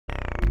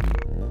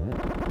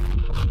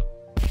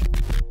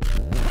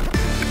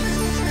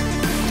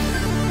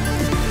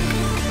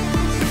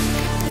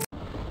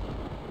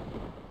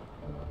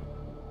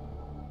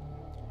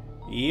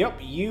Yep,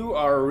 you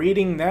are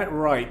reading that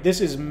right.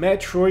 This is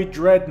Metroid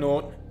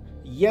Dreadnought.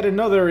 Yet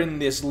another in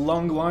this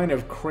long line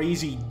of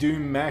crazy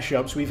Doom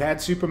mashups. We've had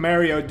Super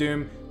Mario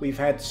Doom, we've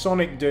had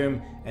Sonic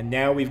Doom, and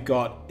now we've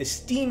got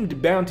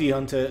esteemed bounty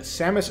hunter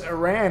Samus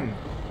Aran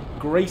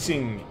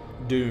gracing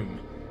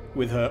Doom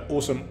with her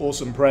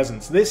awesome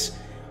presence. This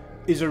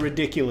is a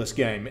ridiculous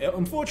game.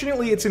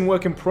 Unfortunately, it's in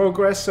work in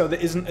progress, so there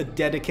isn't a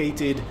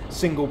dedicated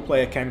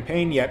single-player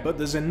campaign yet, but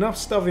there's enough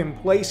stuff in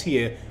place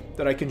here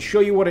that I can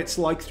show you what it's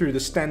like through the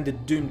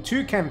standard Doom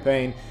 2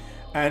 campaign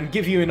and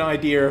give you an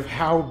idea of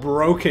how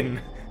broken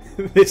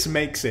this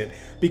makes it.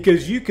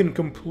 Because you can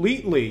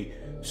completely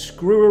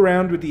screw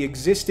around with the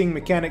existing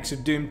mechanics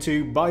of Doom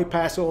 2,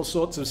 bypass all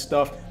sorts of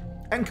stuff,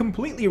 and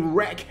completely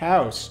wreck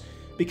house.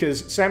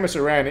 Because Samus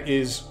Aran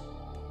is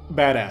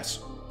badass,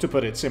 to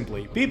put it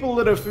simply. People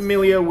that are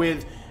familiar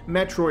with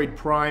Metroid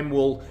Prime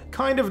will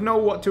kind of know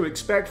what to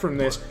expect from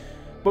this,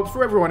 but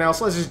for everyone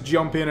else, let's just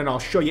jump in and I'll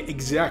show you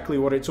exactly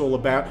what it's all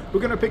about.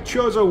 We're going to pick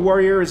Chozo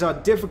Warrior as our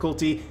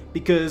difficulty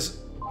because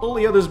all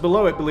the others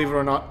below it, believe it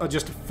or not, are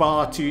just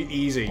far too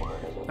easy.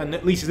 And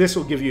at least this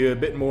will give you a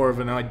bit more of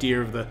an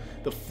idea of the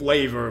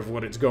flavor of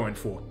what it's going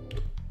for.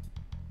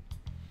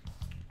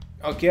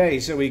 Okay,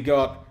 so we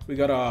got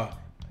our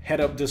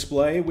head-up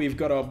display, we've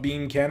got our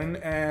beam cannon,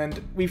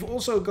 and we've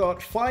also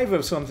got 5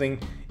 of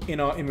something in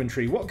our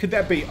inventory. What could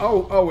that be?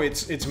 Oh,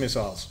 it's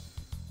missiles.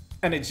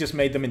 And it's just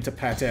made them into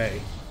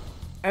pate.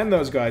 And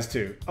those guys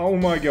too. Oh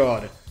my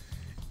god.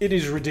 It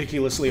is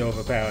ridiculously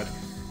overpowered.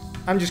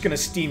 I'm just gonna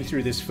steam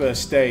through this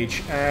first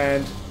stage,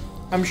 and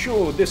I'm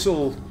sure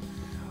this'll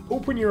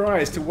open your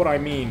eyes to what I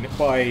mean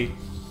by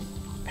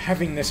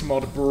having this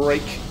mod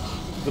break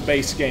the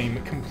base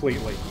game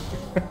completely.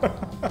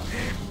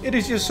 It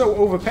is just so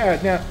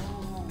overpowered. Now,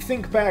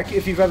 think back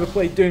if you've ever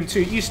played Doom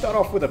 2, you start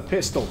off with a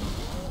pistol.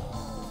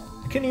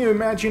 Can you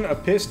imagine a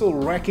pistol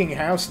wrecking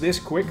house this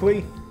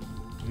quickly?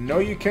 No,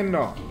 you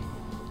cannot.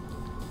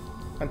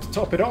 And to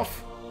top it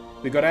off,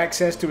 we got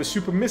access to a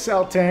super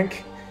missile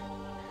tank.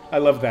 I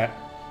love that.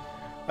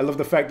 I love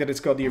the fact that it's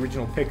got the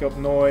original pickup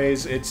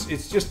noise. It's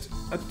just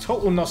a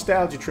total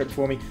nostalgia trip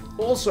for me.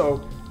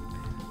 Also,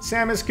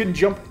 Samus can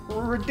jump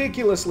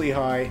ridiculously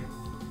high,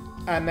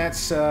 and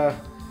that's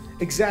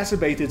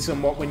exacerbated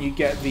somewhat when you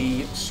get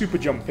the super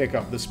jump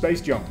pickup, the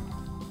space jump,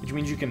 which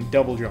means you can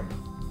double jump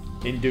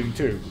in Doom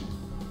 2.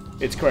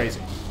 It's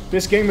crazy.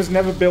 This game was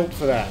never built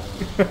for that.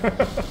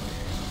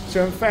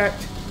 So in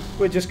fact,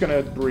 we're just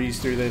gonna breeze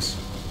through this,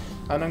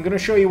 and I'm gonna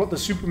show you what the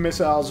super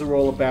missiles are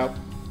all about.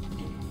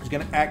 I'm just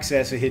gonna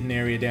access a hidden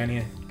area down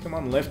here. Come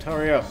on, lift,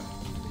 hurry up.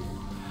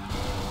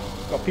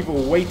 Got people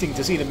waiting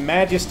to see the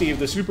majesty of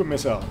the super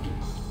missile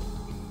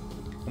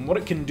and what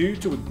it can do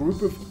to a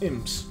group of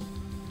imps.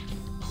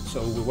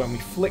 So when we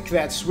flick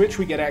that switch,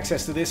 we get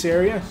access to this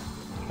area,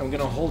 and we're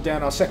gonna hold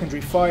down our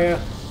secondary fire,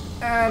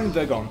 and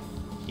they're gone.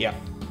 Yeah,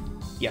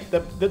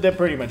 they're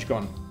pretty much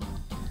gone.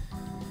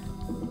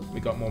 We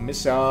got more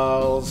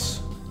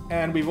missiles,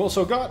 and we've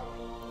also got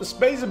the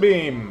Spacer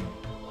Beam.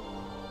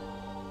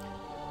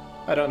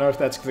 I don't know if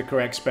that's the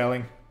correct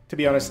spelling. To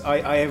be honest,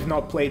 I have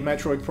not played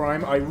Metroid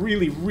Prime. I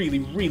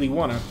really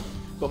wanna,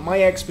 but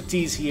my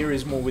expertise here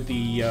is more with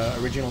the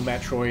original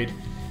Metroid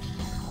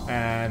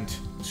and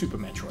Super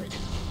Metroid.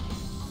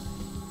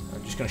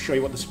 I'm just gonna show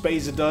you what the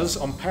Spacer does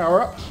on power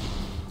up,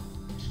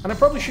 and I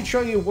probably should show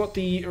you what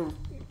the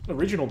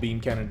original beam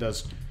cannon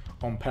does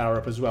on power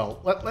up as well.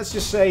 Let's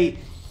just say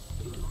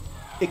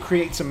it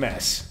creates a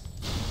mess.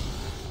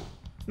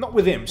 Not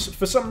with imps.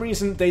 For some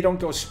reason, they don't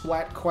go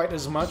splat quite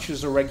as much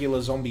as the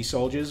regular zombie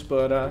soldiers,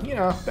 but, you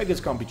know,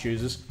 beggars can't be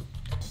choosers.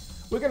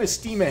 We're going to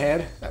steam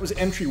ahead. That was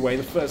Entryway,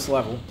 the first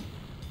level.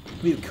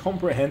 We've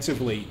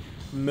comprehensively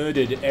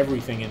murdered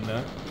everything in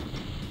there.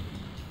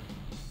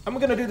 And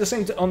we're going to do the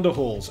same to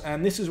Underhalls,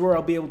 and this is where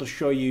I'll be able to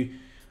show you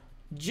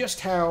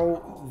just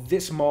how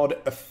this mod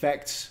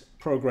affects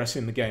progress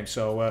in the game.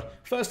 So,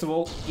 first of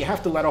all, you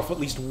have to let off at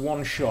least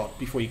one shot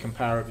before you can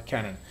power up your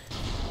cannon.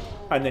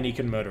 And then you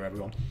can murder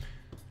everyone.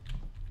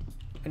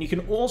 And you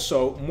can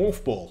also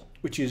Morph Ball,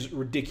 which is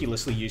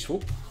ridiculously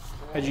useful,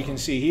 as you can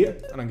see here.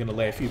 And I'm going to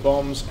lay a few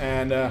bombs,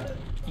 and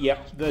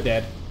yep, they're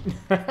dead.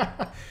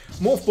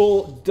 Morph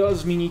Ball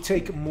does mean you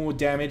take more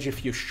damage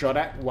if you're shot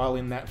at while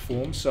in that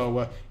form,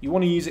 so you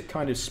want to use it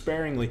kind of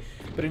sparingly.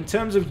 But in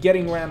terms of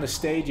getting around the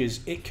stages,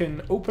 it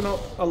can open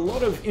up a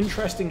lot of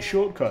interesting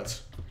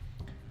shortcuts,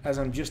 as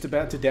I'm just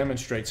about to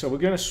demonstrate. So we're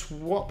going to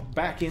swap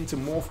back into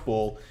Morph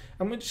Ball,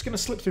 and we're just going to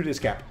slip through this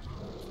gap.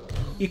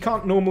 You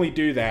can't normally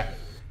do that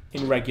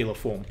in regular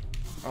form.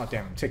 Oh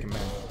damn, I'm taking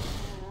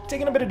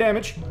a bit of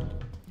damage.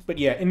 But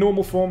yeah, in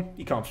normal form,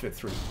 you can't fit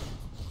through.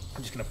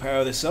 I'm just going to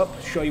power this up,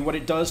 show you what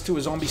it does to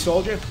a zombie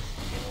soldier.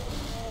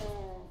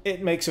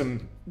 It makes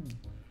him...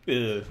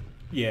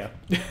 yeah.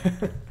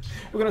 We're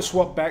going to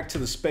swap back to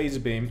the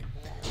Spacer Beam.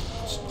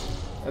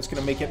 That's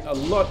going to make it a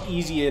lot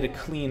easier to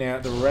clean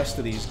out the rest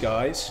of these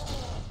guys.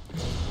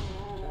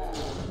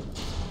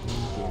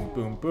 Boom,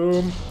 boom,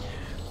 boom.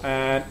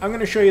 And I'm going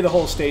to show you the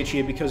whole stage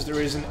here because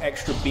there is an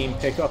extra beam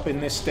pickup in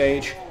this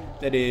stage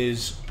that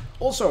is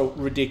Also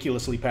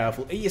ridiculously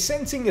powerful. Are you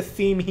sensing a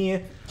theme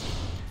here?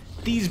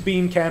 These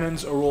beam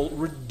cannons are all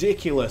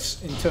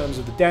ridiculous in terms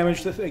of the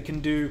damage that they can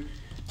do,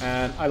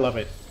 and I love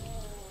it.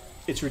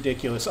 It's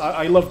ridiculous.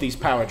 I love these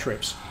power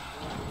trips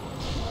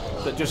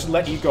that just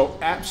let you go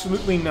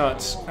absolutely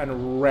nuts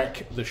and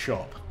wreck the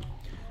shop.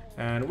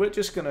 And we're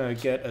just gonna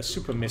get a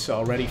super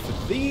missile ready for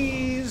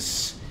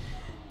these.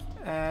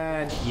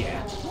 And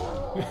yeah.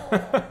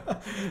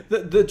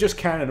 they're just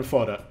cannon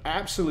fodder.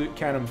 Absolute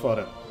cannon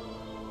fodder.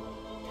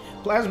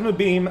 Plasma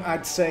beam,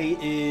 I'd say,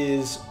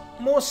 is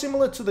more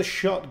similar to the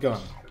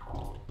shotgun.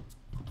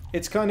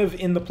 It's kind of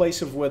in the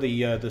place of where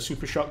the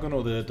super shotgun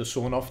or the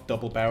sawn-off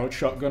double-barreled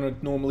shotgun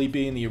would normally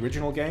be in the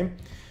original game.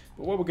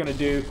 But what we're going to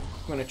do,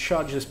 we're going to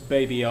charge this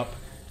baby up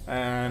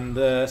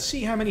and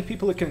see how many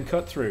people it can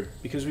cut through.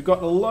 Because we've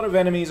got a lot of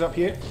enemies up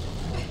here.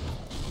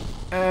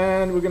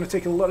 And we're going to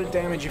take a lot of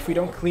damage if we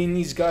don't clean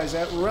these guys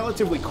out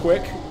relatively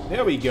quick.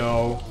 There we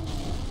go.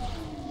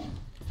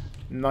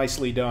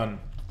 Nicely done.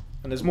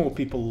 And there's more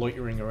people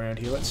loitering around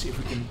here. Let's see if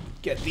we can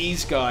get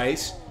these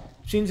guys.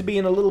 Seem to be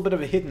in a little bit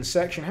of a hidden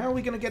section. How are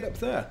we going to get up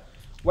there?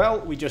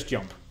 Well, we just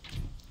jump.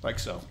 Like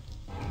so.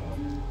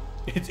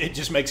 It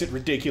just makes it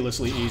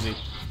ridiculously easy.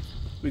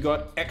 We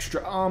got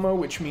extra armor,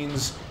 which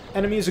means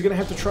enemies are going to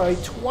have to try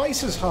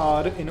twice as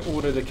hard in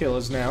order to kill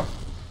us now.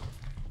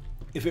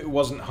 If it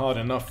wasn't hard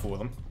enough for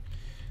them.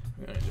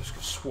 I'm going to just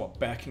swap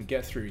back and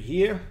get through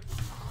here.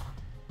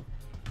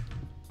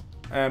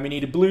 We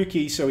need a blue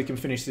key so we can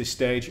finish this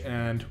stage,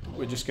 and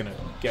we're just going to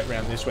get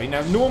around this way.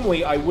 Now,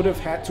 normally I would have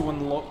had to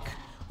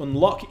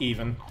unlock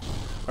even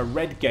a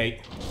red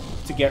gate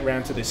to get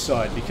round to this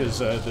side, because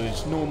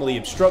there's normally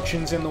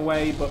obstructions in the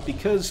way, but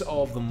because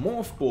of the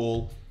morph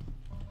ball,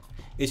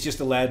 it's just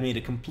allowed me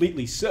to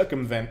completely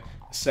circumvent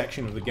a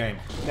section of the game.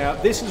 Now,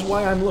 this is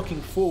why I'm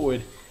looking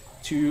forward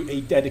to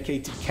a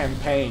dedicated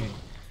campaign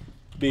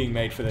being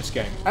made for this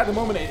game. At the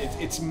moment,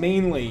 its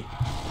main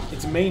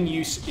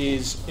use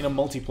is in a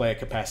multiplayer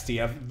capacity.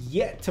 I've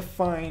yet to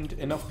find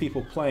enough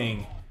people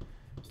playing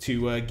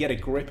to get a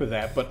grip of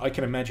that, but I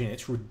can imagine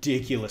it's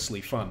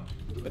ridiculously fun.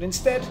 But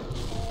instead,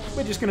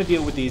 we're just going to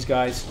deal with these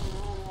guys,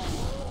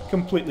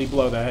 completely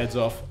blow their heads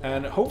off,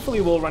 and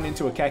hopefully we'll run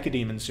into a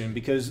Cacodemon soon,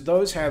 because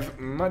those have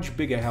much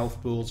bigger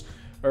health pools,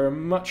 are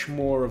much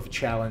more of a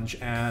challenge,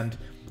 and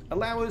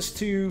allow us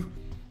to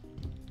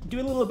do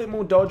a little bit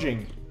more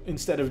dodging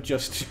instead of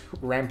just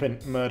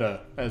rampant murder,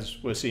 as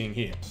we're seeing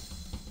here.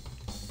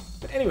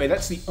 But anyway,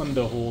 that's the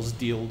Underhalls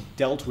deal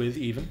dealt with,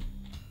 even.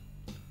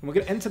 And we're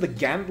going to enter the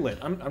Gauntlet.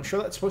 I'm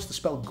sure that's supposed to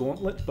spell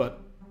gauntlet,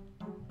 but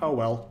oh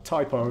well,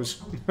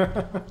 typos.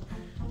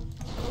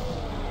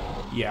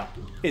 Yeah,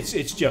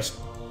 it's just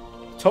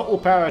total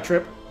power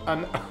trip,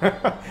 and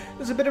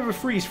there's a bit of a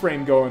freeze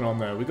frame going on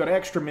there. We've got an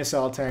extra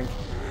missile tank,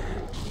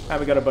 and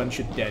we got a bunch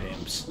of dead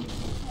imps.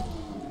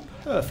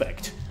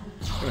 Perfect.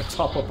 I'm going to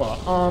top up our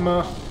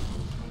armor,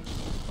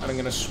 and I'm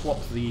going to swap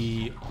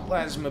the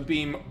plasma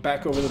beam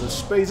back over to the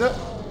Spazer.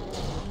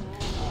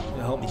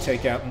 It'll help me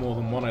take out more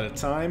than one at a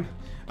time.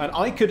 And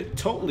I could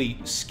totally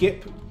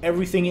skip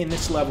everything in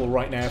this level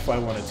right now if I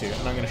wanted to,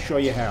 and I'm going to show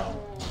you how.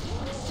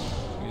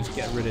 Just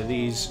get rid of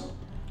these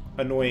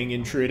annoying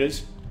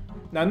intruders.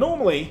 Now,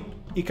 normally,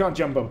 you can't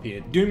jump up here.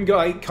 Doom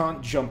Guy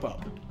can't jump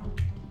up.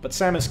 But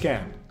Samus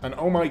can. And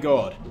oh my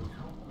god,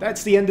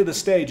 that's the end of the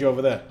stage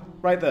over there.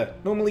 Right there.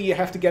 Normally, you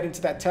have to get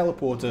into that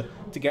teleporter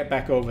to get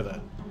back over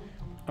there.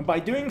 And by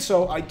doing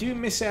so, I do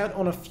miss out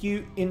on a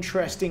few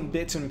interesting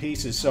bits and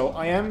pieces, so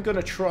I am going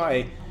to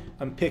try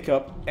and pick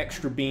up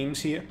extra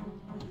beams here.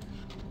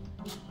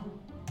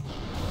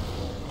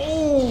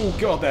 Oh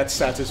god, that's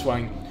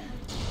satisfying.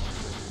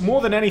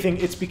 More than anything,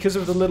 it's because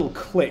of the little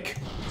click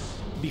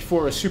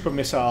before a super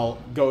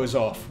missile goes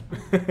off.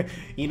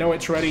 You know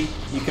it's ready,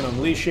 you can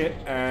unleash it,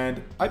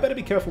 and I better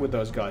be careful with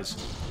those guys.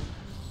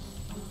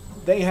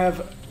 They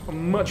have a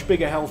much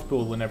bigger health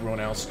pool than everyone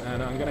else,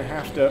 and I'm gonna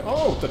have to...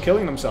 Oh, they're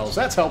killing themselves.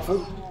 That's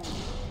helpful.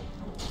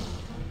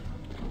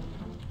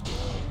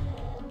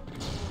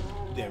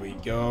 There we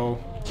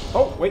go.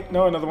 Oh, wait,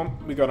 no, another one.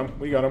 We got him.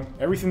 We got him.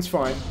 Everything's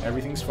fine.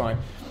 Everything's fine.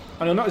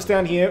 And you'll notice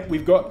down here,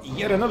 we've got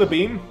yet another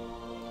beam,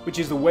 which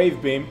is the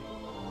wave beam.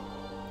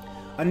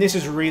 And this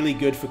is really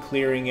good for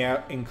clearing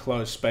out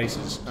enclosed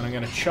spaces. And I'm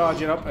going to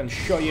charge it up and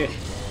show you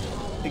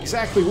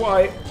exactly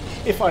why,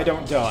 if I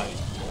don't die.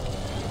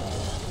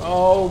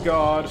 Oh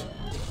god.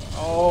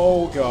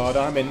 Oh god,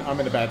 I'm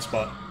in a bad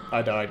spot.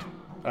 I died.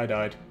 I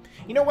died.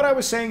 You know what I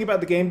was saying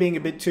about the game being a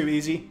bit too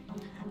easy?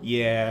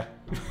 Yeah.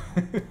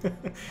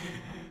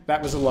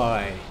 That was a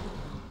lie.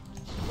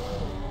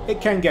 It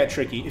can get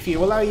tricky. If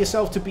you allow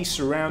yourself to be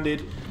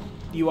surrounded,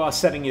 you are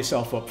setting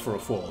yourself up for a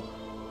fall.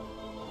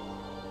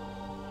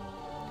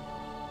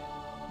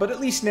 But at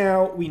least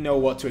now we know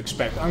what to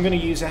expect. I'm going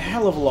to use a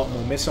hell of a lot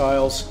more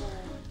missiles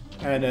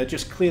and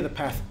just clear the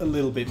path a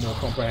little bit more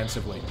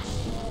comprehensively.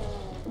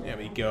 There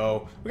we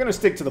go. We're going to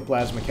stick to the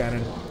plasma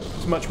cannon.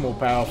 It's much more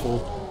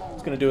powerful.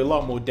 It's going to do a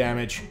lot more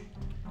damage.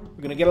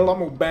 We're going to get a lot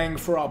more bang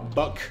for our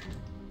buck.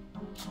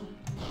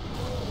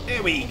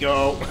 There we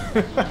go.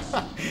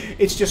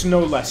 It's just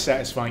no less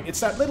satisfying. It's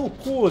that little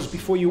pause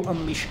before you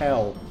unleash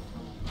hell.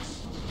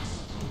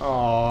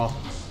 Aww.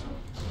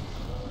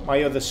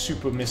 My other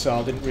super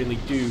missile didn't really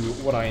do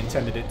what I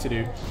intended it to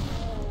do.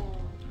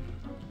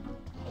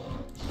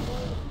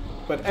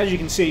 But as you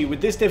can see,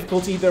 with this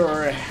difficulty, there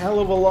are a hell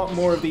of a lot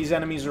more of these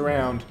enemies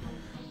around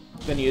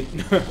than you'd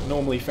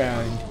normally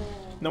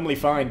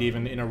find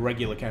even in a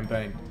regular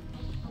campaign.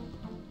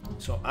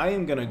 So I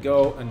am gonna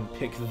go and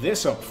pick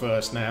this up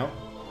first now,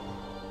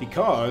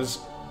 because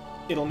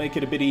it'll make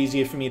it a bit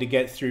easier for me to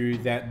get through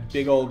that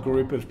big old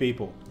group of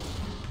people.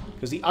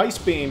 Because the ice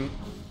beam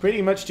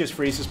pretty much just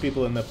freezes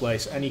people in their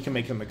place, and you can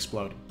make them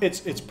explode.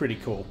 It's pretty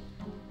cool.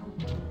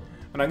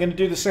 And I'm gonna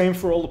do the same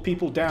for all the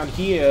people down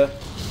here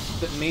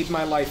that made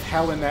my life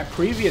hell in that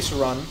previous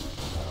run.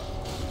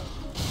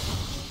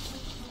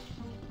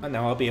 And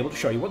now I'll be able to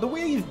show you what the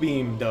wave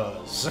beam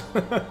does.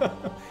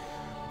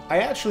 I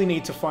actually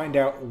need to find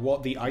out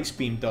what the ice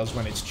beam does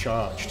when it's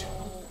charged.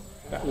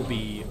 That will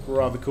be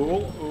rather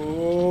cool.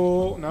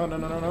 Oh, no, no,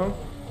 no, no, no.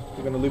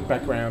 We're going to loop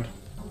back around.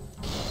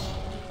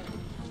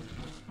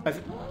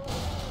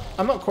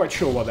 I'm not quite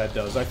sure what that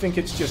does. I think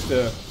it's just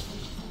a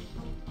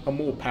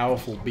more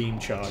powerful beam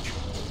charge.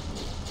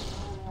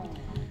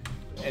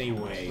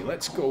 Anyway,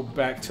 let's go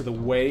back to the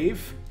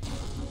wave.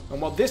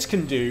 And what this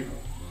can do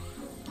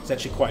is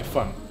actually quite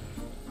fun.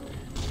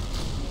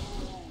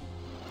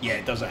 Yeah,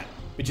 it does that,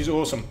 which is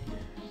awesome.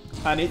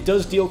 And it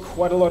does deal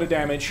quite a lot of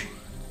damage,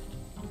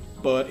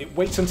 but it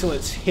waits until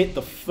it's hit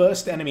the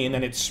first enemy and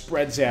then it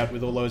spreads out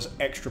with all those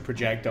extra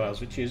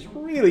projectiles, which is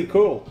really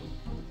cool.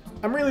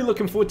 I'm really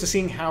looking forward to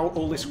seeing how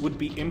all this would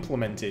be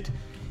implemented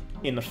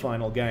in the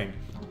final game.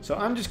 So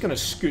I'm just going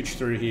to scooch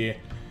through here,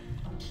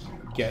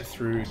 get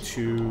through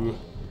to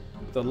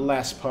the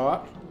last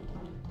part.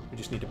 We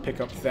just need to pick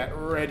up that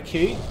red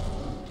key,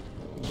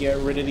 get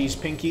rid of these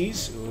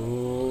pinkies.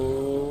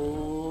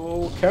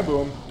 Oh,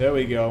 kaboom. There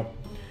we go.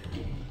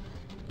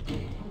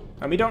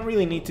 And we don't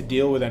really need to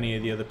deal with any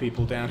of the other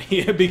people down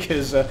here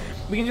because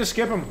we can just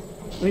skip them.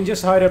 We can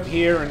just hide up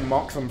here and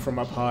mock them from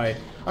up high.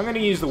 I'm going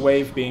to use the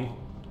wave beam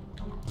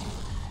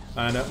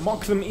and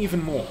mock them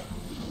even more.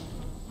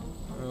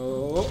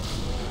 Oh,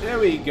 there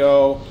we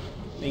go.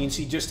 You can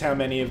see just how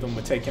many of them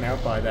were taken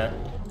out by that.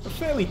 A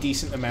fairly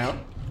decent amount.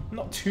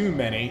 Not too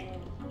many.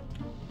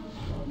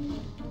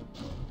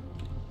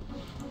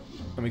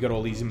 And we got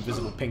all these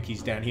invisible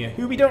pinkies down here,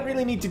 who we don't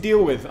really need to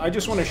deal with. I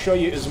just want to show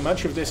you as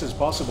much of this as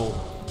possible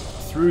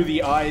through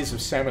the eyes of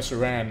Samus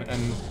Aran,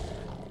 and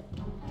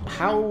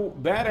how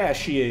badass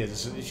she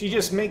is. She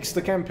just makes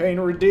the campaign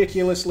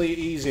ridiculously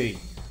easy.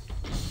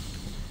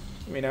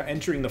 I mean, now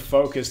entering the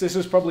focus, this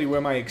is probably where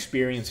my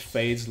experience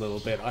fades a little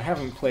bit. I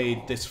haven't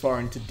played this far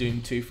into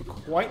Doom 2 for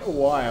quite a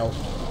while,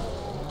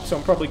 so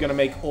I'm probably going to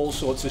make all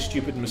sorts of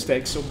stupid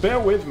mistakes, so bear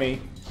with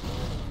me.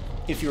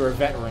 If you're a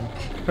veteran,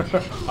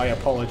 I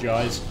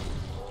apologize.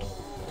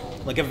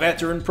 Like, a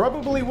veteran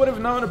probably would have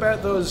known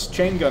about those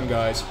chain gun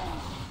guys,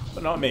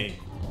 but not me,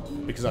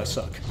 because I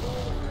suck.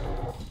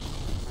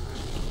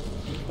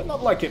 But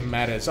not like it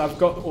matters. I've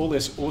got all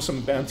this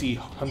awesome bounty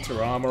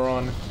hunter armor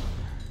on.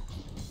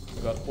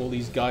 I've got all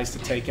these guys to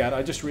take out.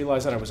 I just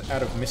realized that I was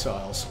out of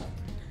missiles.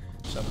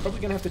 So I'm probably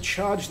going to have to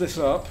charge this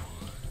up.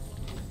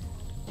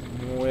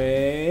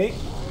 Wait.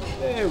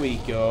 There we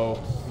go.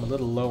 I'm a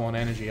little low on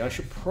energy. I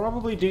should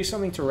probably do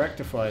something to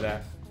rectify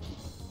that.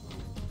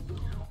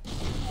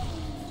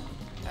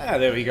 Ah,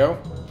 there we go.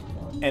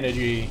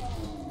 Energy.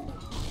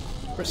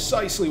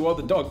 Precisely what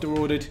the doctor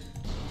ordered.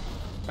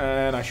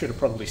 And I should have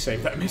probably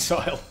saved that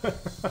missile.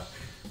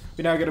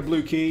 We now get a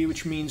blue key,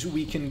 which means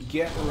we can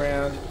get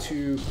around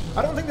to...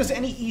 I don't think there's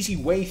any easy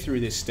way through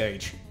this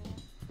stage.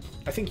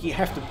 I think you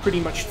have to pretty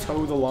much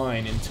toe the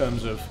line in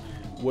terms of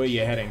where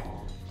you're heading.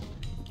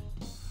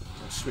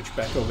 Switch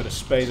back over to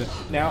Spader.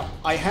 Now,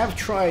 I have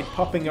tried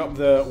popping up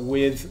the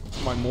with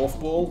my morph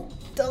ball.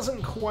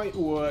 Doesn't quite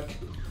work.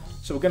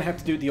 So we're going to have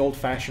to do it the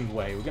old-fashioned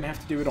way. We're going to have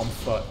to do it on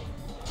foot.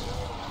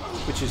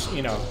 Which is,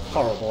 you know,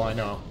 horrible, I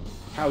know.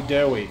 How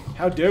dare we?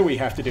 How dare we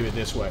have to do it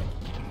this way?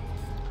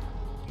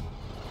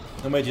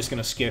 And we're just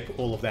going to skip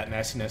all of that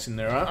nastiness in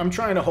there. I'm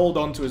trying to hold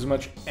on to as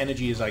much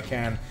energy as I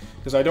can,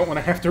 because I don't want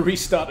to have to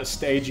restart a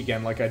stage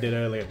again like I did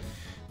earlier.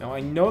 Now,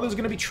 I know there's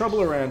going to be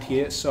trouble around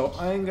here, so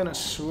I'm going to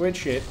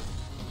switch it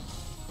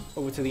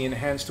over to the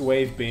enhanced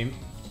wave beam.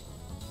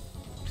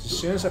 As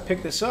soon as I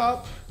pick this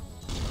up,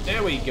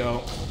 there we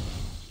go.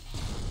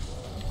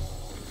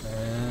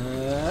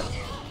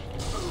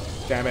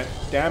 Damn it,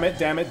 damn it,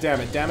 damn it, damn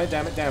it, damn it,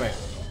 damn it, damn it.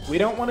 We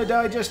don't want to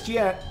die just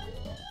yet.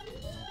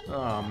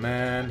 Oh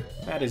man,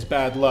 that is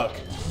bad luck.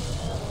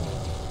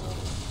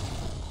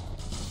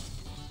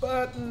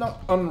 But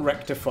not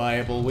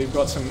unrectifiable. We've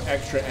got some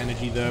extra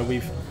energy there.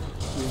 We've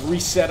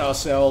reset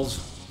ourselves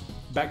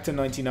back to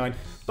 99.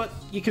 But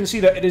you can see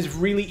that it is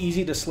really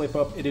easy to slip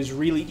up. It is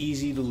really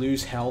easy to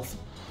lose health.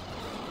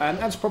 And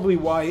that's probably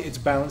why it's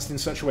balanced in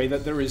such a way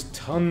that there is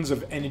tons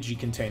of energy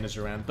containers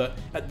around. But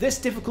at this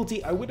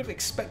difficulty, I would have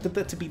expected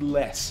there to be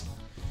less.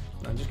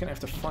 I'm just going to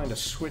have to find a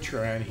switch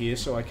around here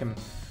so I can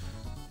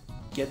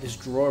get this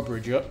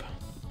drawbridge up.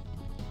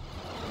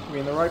 Are we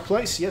in the right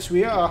place? Yes,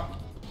 we are.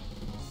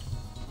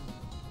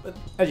 But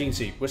as you can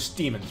see, we're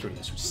steaming through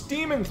this. We're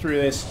steaming through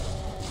this.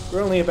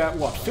 We're only about,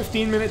 what,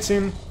 15 minutes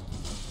in?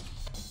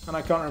 And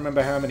I can't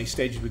remember how many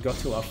stages we got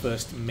till our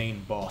first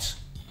main boss.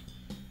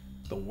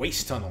 The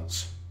waste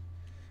tunnels.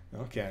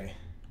 Okay.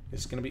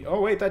 This is going to be...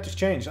 Oh, wait, that just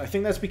changed. I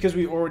think that's because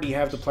we already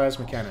have the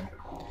plasma cannon.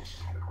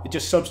 It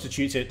just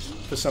substitutes it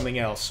for something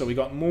else. So we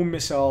got more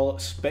missile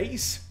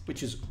space,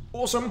 which is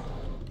awesome.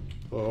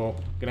 Oh,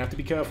 gonna have to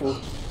be careful.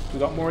 We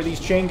got more of these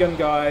chain gun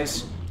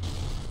guys.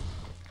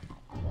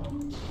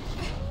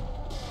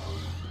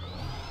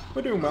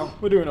 We're doing well.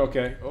 We're doing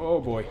okay. Oh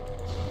boy.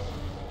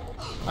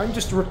 I'm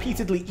just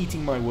repeatedly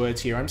eating my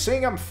words here. I'm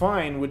saying I'm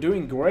fine, we're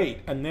doing great,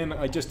 and then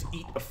I just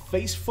eat a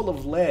face full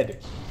of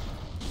lead.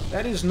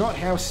 That is not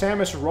how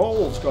Samus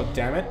rolls,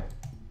 goddammit.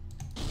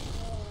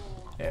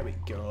 There we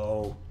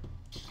go.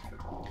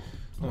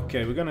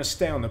 Okay, we're gonna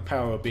stay on the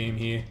power beam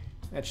here.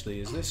 Actually,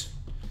 is this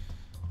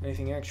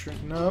anything extra?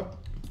 No.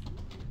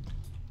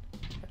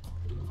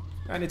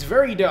 And it's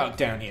very dark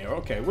down here.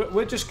 Okay,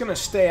 we're just gonna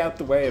stay out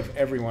the way of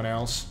everyone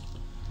else.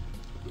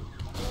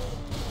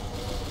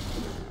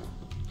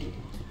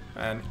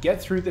 And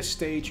get through this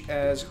stage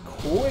as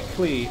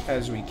quickly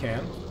as we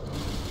can.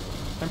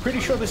 I'm pretty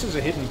sure this is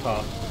a hidden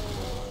part.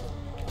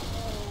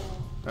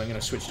 I'm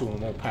gonna switch to a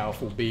more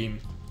powerful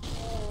beam.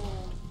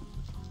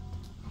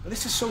 But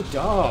this is so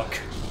dark.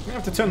 I'm gonna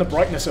have to turn the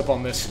brightness up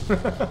on this.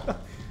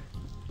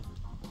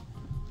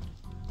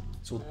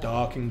 It's all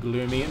dark and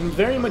gloomy and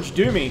very much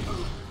doomy.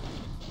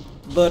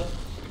 But,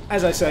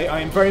 as I say,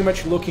 I am very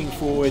much looking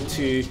forward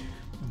to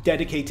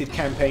dedicated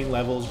campaign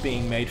levels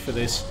being made for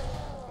this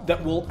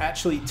that will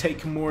actually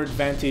take more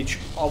advantage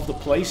of the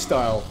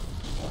playstyle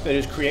that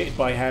is created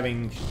by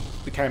having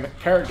the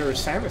character of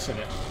Samus in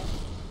it.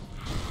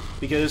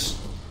 Because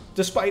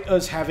despite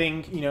us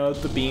having, you know,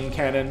 the beam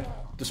cannon,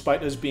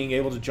 despite us being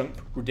able to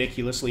jump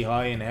ridiculously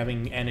high and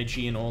having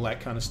energy and all that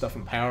kind of stuff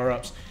and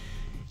power-ups,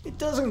 it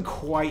doesn't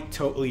quite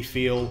totally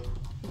feel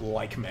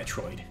like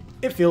Metroid.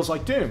 It feels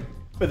like Doom,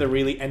 with a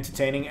really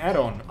entertaining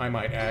add-on, I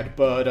might add,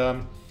 but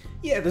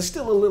yeah, there's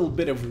still a little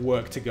bit of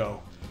work to go.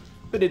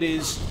 But it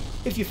is,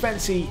 if you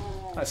fancy,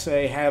 I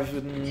say,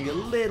 having a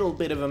little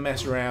bit of a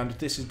mess around,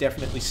 this is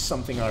definitely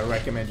something I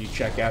recommend you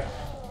check out.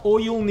 All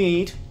you'll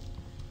need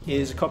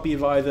is a copy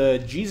of either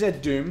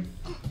GZ Doom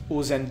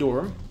or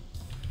Zendorum,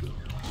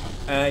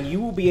 and you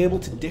will be able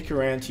to dick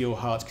around to your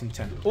heart's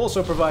content.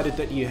 Also provided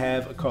that you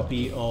have a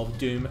copy of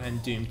Doom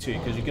and Doom 2,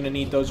 because you're going to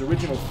need those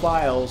original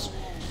files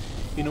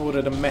in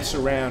order to mess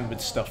around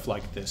with stuff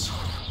like this.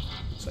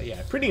 So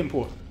yeah, pretty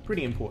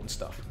important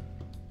stuff.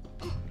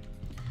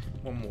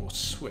 One more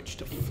switch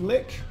to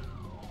flick,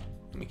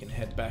 and we can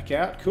head back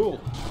out.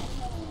 Cool.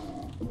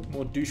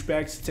 More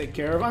douchebags to take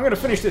care of. I'm going to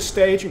finish this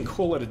stage and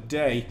call it a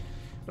day,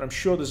 but I'm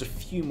sure there's a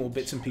few more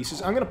bits and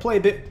pieces. I'm going to play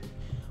a bit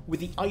with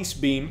the ice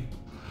beam,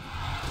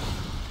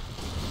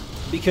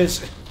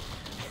 because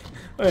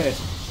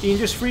you can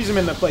just freeze them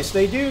in their place.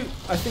 They do,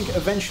 I think,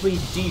 eventually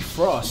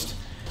defrost,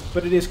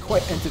 but it is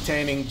quite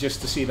entertaining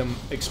just to see them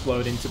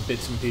explode into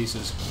bits and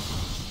pieces.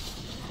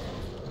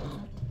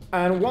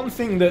 And one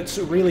thing that's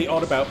really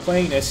odd about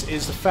playing this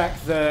is the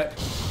fact that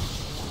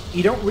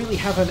you don't really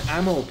have an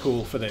ammo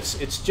pool for this.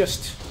 It's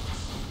just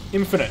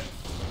infinite.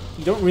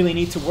 You don't really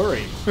need to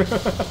worry.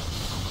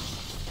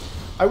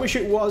 I wish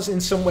it was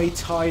in some way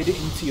tied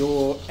into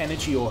your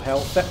energy or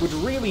health. That would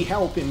really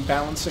help in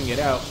balancing it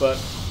out, but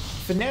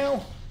for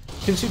now,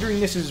 considering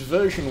this is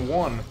version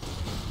 1,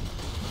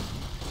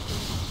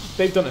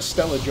 they've done a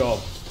stellar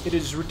job. It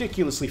is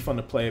ridiculously fun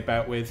to play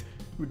about with,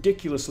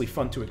 ridiculously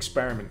fun to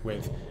experiment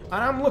with, and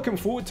I'm looking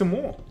forward to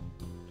more.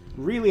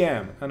 Really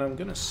am. And I'm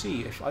gonna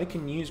see if I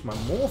can use my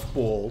morph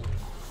ball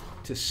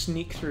to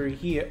sneak through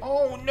here.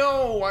 Oh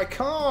no, I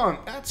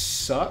can't! That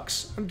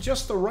sucks. I'm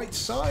just the right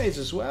size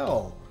as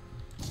well.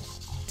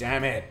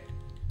 Damn it.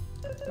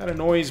 That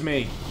annoys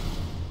me.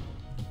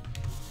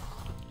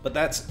 But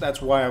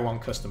that's why I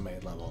want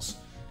custom-made levels.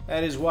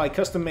 That is why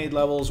custom-made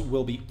levels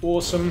will be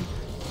awesome.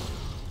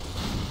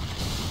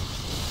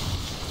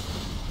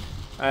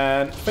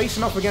 And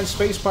facing off against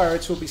space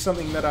pirates will be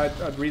something that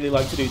I'd really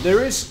like to do.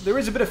 There is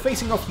a bit of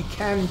facing off you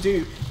can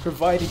do,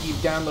 provided you've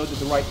downloaded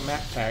the right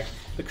map pack.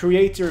 The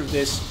creator of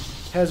this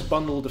has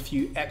bundled a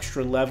few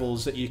extra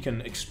levels that you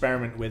can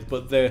experiment with,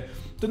 but they're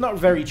not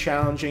very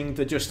challenging.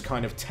 They're just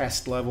kind of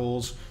test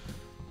levels.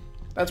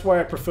 That's why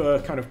I prefer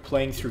kind of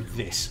playing through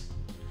this,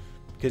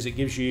 because it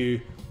gives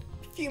you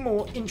a few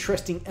more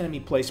interesting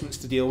enemy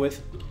placements to deal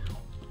with,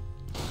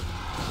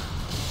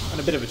 and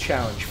a bit of a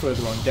challenge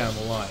further on down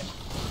the line.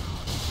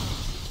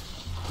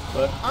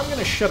 But I'm going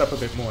to shut up a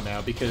bit more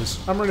now, because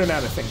I'm running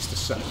out of things to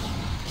say.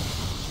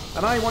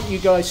 And I want you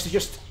guys to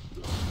just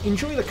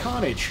enjoy the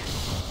carnage.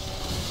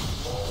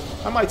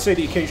 I might say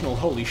the occasional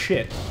holy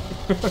shit,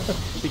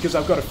 because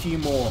I've got a few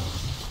more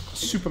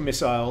super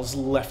missiles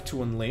left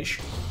to unleash,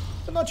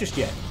 but not just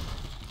yet.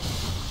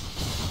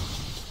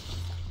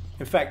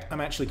 In fact, I'm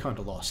actually kind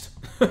of lost.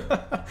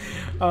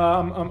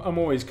 I'm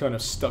always kind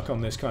of stuck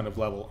on this kind of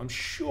level. I'm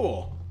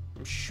sure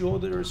I'm sure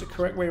there is a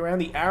correct way around.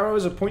 The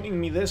arrows are pointing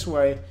me this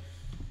way.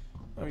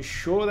 I'm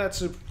sure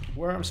that's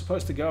where I'm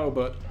supposed to go,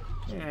 but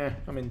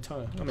I'm in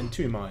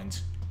two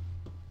minds.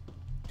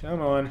 Come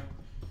on.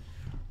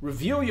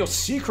 Reveal your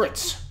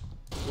secrets!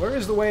 Where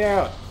is the way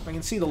out? I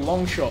can see the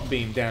long shot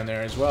beam down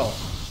there as well.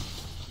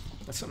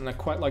 That's something I'd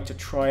quite like to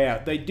try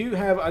out. They do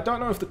have... I don't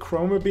know if the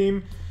chroma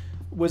beam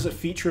was a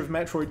feature of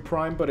Metroid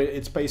Prime, but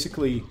it's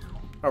basically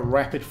a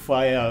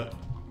rapid-fire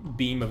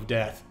beam of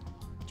death.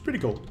 It's pretty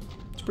cool.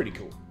 It's pretty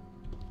cool.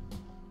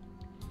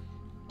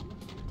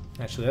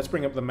 Actually, let's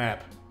bring up the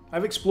map.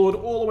 I've explored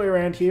all the way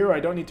around here. I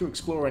don't need to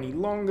explore any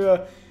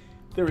longer.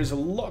 There is a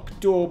locked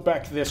door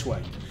back this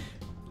way.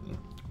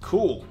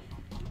 Cool.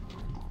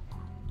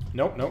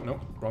 Nope, nope,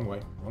 nope. Wrong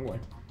way. Wrong way.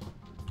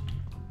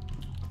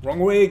 Wrong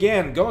way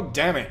again. God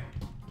damn it.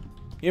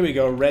 Here we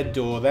go. Red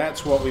door.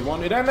 That's what we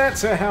wanted. And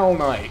that's a Hell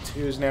Knight,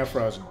 who is now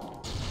frozen.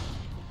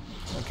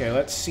 Okay,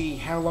 let's see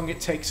how long it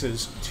takes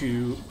us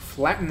to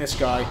flatten this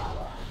guy.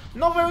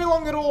 Not very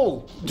long at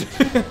all.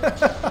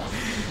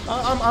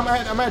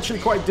 I'm actually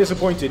quite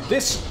disappointed.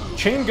 This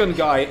chain gun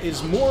guy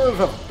is more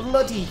of a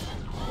bloody...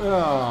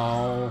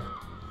 Oh...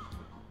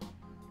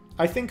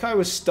 I think I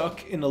was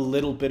stuck in a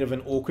little bit of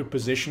an awkward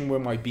position where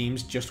my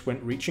beams just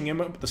weren't reaching him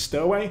up the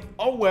stairway.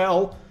 Oh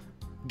well.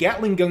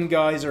 Gatling gun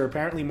guys are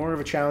apparently more of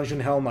a challenge than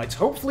Hell Knights.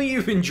 Hopefully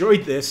you've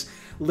enjoyed this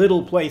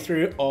little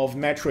playthrough of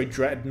Metroid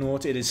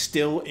Dreadnought. It is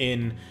still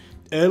in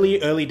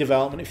early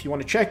development. If you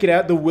want to check it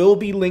out, there will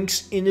be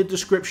links in the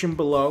description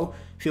below.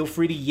 Feel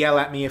free to yell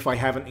at me if I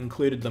haven't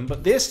included them.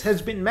 But this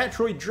has been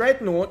Metroid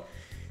Dreadnought.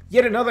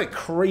 Yet another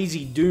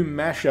crazy Doom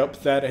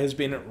mashup that has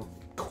been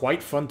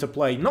quite fun to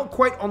play. Not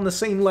quite on the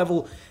same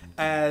level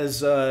as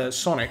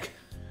Sonic.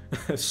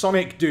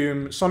 Sonic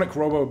Doom, Sonic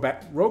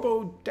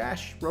Robo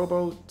Dash,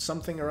 Robo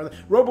something or other.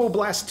 Robo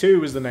Blast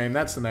 2 is the name,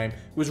 that's the name. It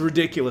was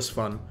ridiculous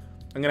fun.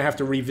 I'm gonna have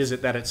to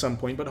revisit that at some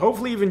point, but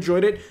hopefully you've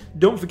enjoyed it.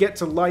 Don't forget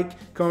to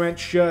like, comment,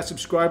 share,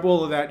 subscribe,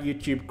 all of that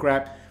YouTube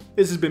crap.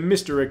 This has been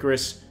Mr.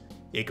 Icarus.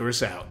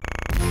 Icarus out.